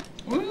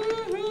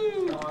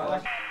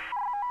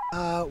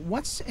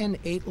 What's an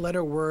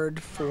 8-letter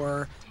word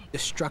for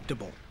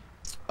destructible?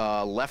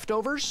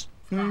 Leftovers?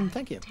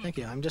 Thank you.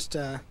 I'm just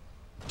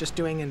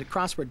doing a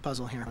crossword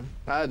puzzle here.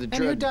 And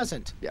who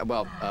doesn't? Yeah,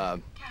 well,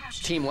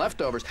 Team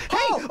Leftovers. Hey!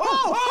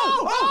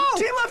 Oh!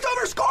 Team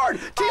Leftovers scored!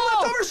 Team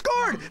Leftovers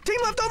scored! Team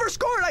Leftovers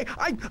scored!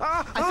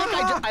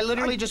 I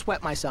literally just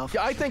wet myself.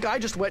 Yeah, I think I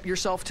just wet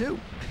yourself too.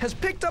 Has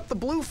picked up the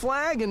blue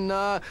flag and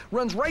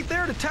runs right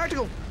there to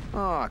tactical.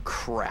 Oh,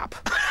 crap.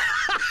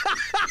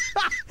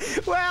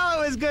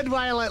 Well, it was good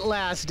while it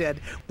lasted.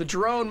 The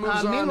drone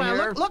moves on meanwhile,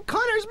 here. Look,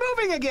 Connor's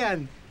moving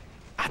again.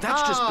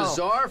 That's just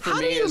bizarre for me.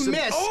 How do you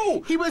miss?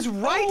 He was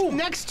right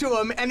next to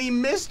him, and he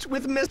missed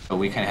with miss. So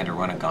we kind of had to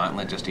run a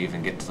gauntlet just to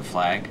even get to the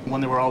flag.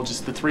 When they were all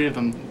just the three of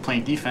them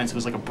playing defense, it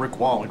was like a brick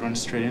wall, like running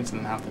straight into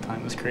them half the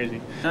time. It was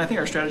crazy. And I think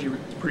our strategy was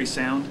pretty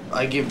sound.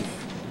 I give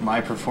my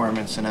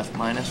performance an F-.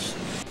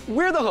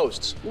 We're the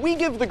hosts. We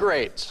give the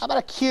grades. How about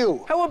a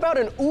Q? How about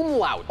an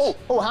umlaut?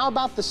 How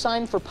about the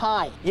sign for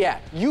pi? Yeah,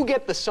 you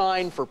get the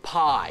sign for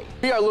pi.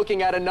 We are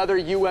looking at another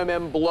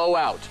UMM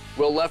blowout.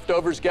 Will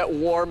Leftovers get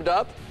warmed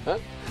up? Huh?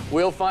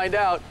 We'll find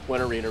out when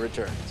Arena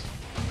returns.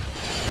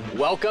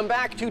 Welcome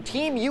back to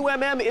Team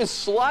UMM is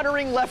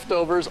slaughtering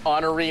Leftovers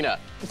on Arena.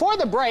 Before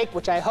the break,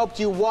 which I hoped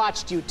you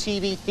watched, you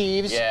TV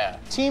thieves,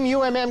 Team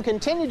UMM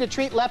continued to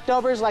treat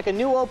Leftovers like a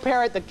new au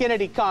pair at the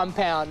Kennedy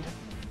compound.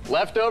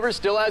 Leftovers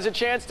still has a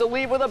chance to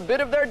leave with a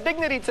bit of their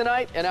dignity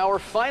tonight in our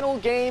final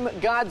game,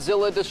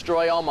 Godzilla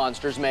Destroy All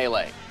Monsters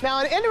Melee.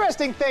 Now, an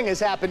interesting thing has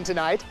happened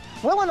tonight.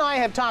 Will and I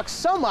have talked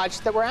so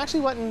much that we're actually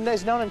what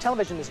is known on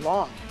television as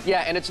long.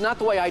 Yeah, and it's not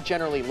the way I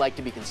generally like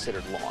to be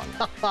considered long.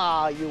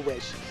 Haha, you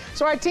wish.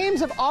 So our teams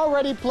have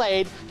already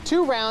played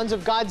 2 rounds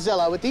of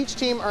Godzilla, with each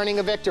team earning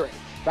a victory.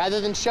 Rather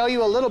than show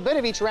you a little bit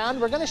of each round,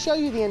 we're going to show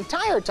you the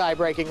entire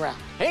tie-breaking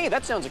round. Hey,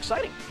 that sounds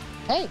exciting.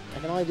 Hey, I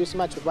can only do so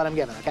much with what I'm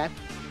given, okay?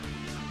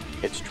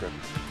 It's true.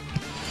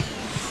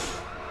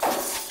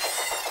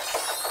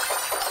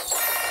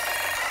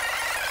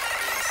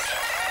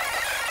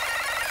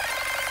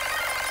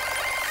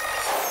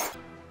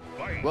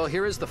 Well,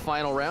 here is the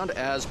final round,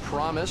 as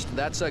promised.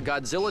 That's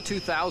Godzilla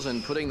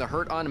 2000 putting the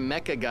hurt on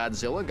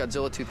Mechagodzilla.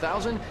 Godzilla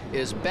 2000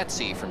 is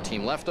Betsy from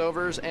Team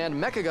Leftovers, and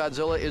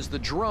Mechagodzilla is the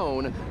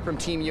drone from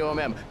Team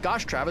UMM.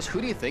 Gosh, Travis,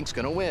 who do you think's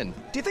gonna win?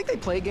 Do you think they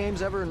play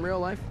games ever in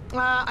real life?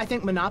 I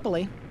think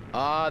Monopoly.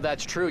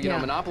 That's true. You know,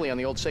 Monopoly on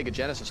the old Sega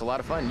Genesis, a lot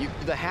of fun.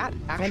 The hat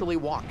actually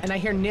walked. And I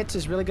hear Nitz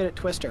is really good at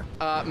Twister.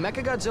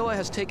 Mechagodzilla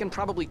has taken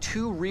probably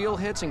 2 real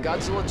hits, and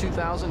Godzilla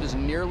 2000 is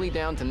nearly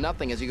down to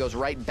nothing as he goes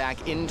right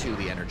back into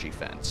the energy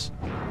fence.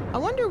 I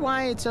wonder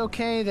why it's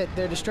okay that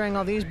they're destroying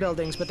all these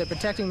buildings, but they're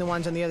protecting the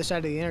ones on the other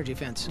side of the energy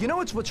fence. You know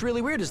what's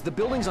really weird is the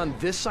buildings on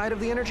this side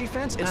of the energy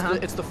fence,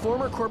 it's the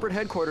former corporate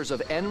headquarters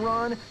of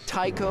Enron,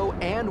 Tyco,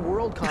 and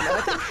WorldCom.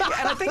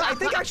 And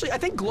I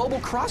think Global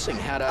Crossing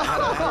had an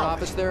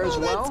office there as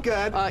well. That's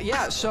good.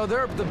 Yeah, so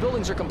the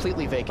buildings are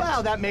completely vacant.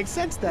 Well, that makes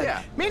sense then.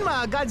 Yeah.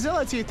 Meanwhile,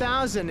 Godzilla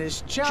 2000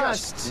 is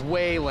just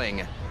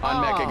wailing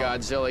on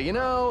Mechagodzilla. You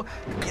know,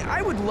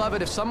 I would love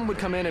it if someone would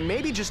come in and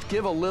maybe just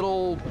give a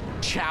little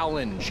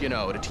challenge, you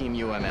know, to Team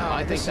UMM.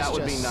 I think that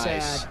would be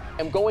nice.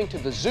 I'm going to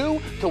the zoo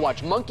to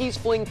watch monkeys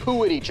fling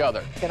poo at each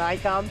other. Can I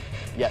come?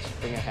 Yes,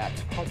 bring a hat.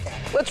 Okay.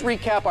 Let's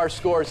recap our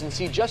scores and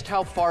see just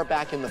how far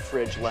back in the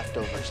fridge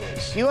Leftovers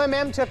is.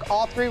 UMM took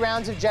all 3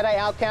 rounds of Jedi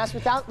Outcast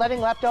without letting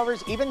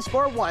Leftovers even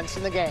score once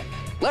in the game.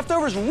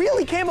 Leftovers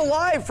really came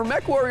alive for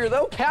MechWarrior,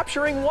 though,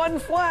 capturing 1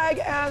 flag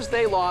as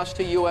they lost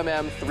to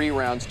UMM 3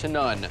 rounds to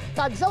none.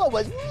 Godzilla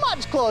was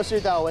much closer,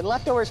 though, and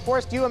Leftovers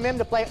forced UMM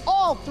to play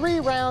all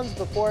 3 rounds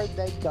before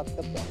they took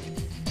the point.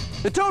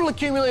 The total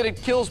accumulated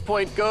kills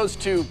point goes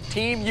to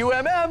Team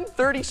UMM,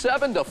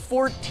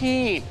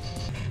 37-14.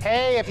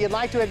 Hey, if you'd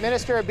like to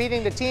administer a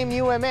beating to Team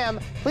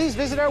UMM, please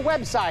visit our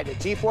website at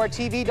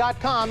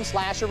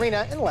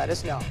g4tv.com/arena and let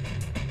us know.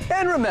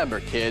 And remember,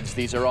 kids,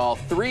 these are all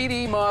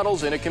 3D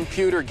models in a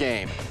computer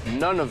game.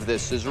 None of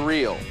this is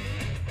real,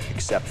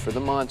 except for the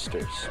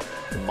monsters.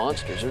 The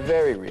monsters are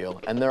very real,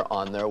 and they're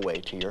on their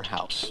way to your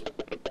house.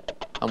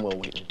 I'm Will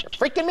Wheaton. You're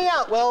freaking me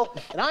out, Will.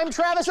 And I'm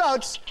Travis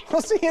Oates.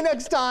 We'll see you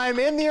next time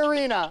in the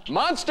arena.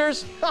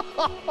 Monsters! Ho,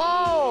 ho,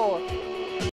 ho!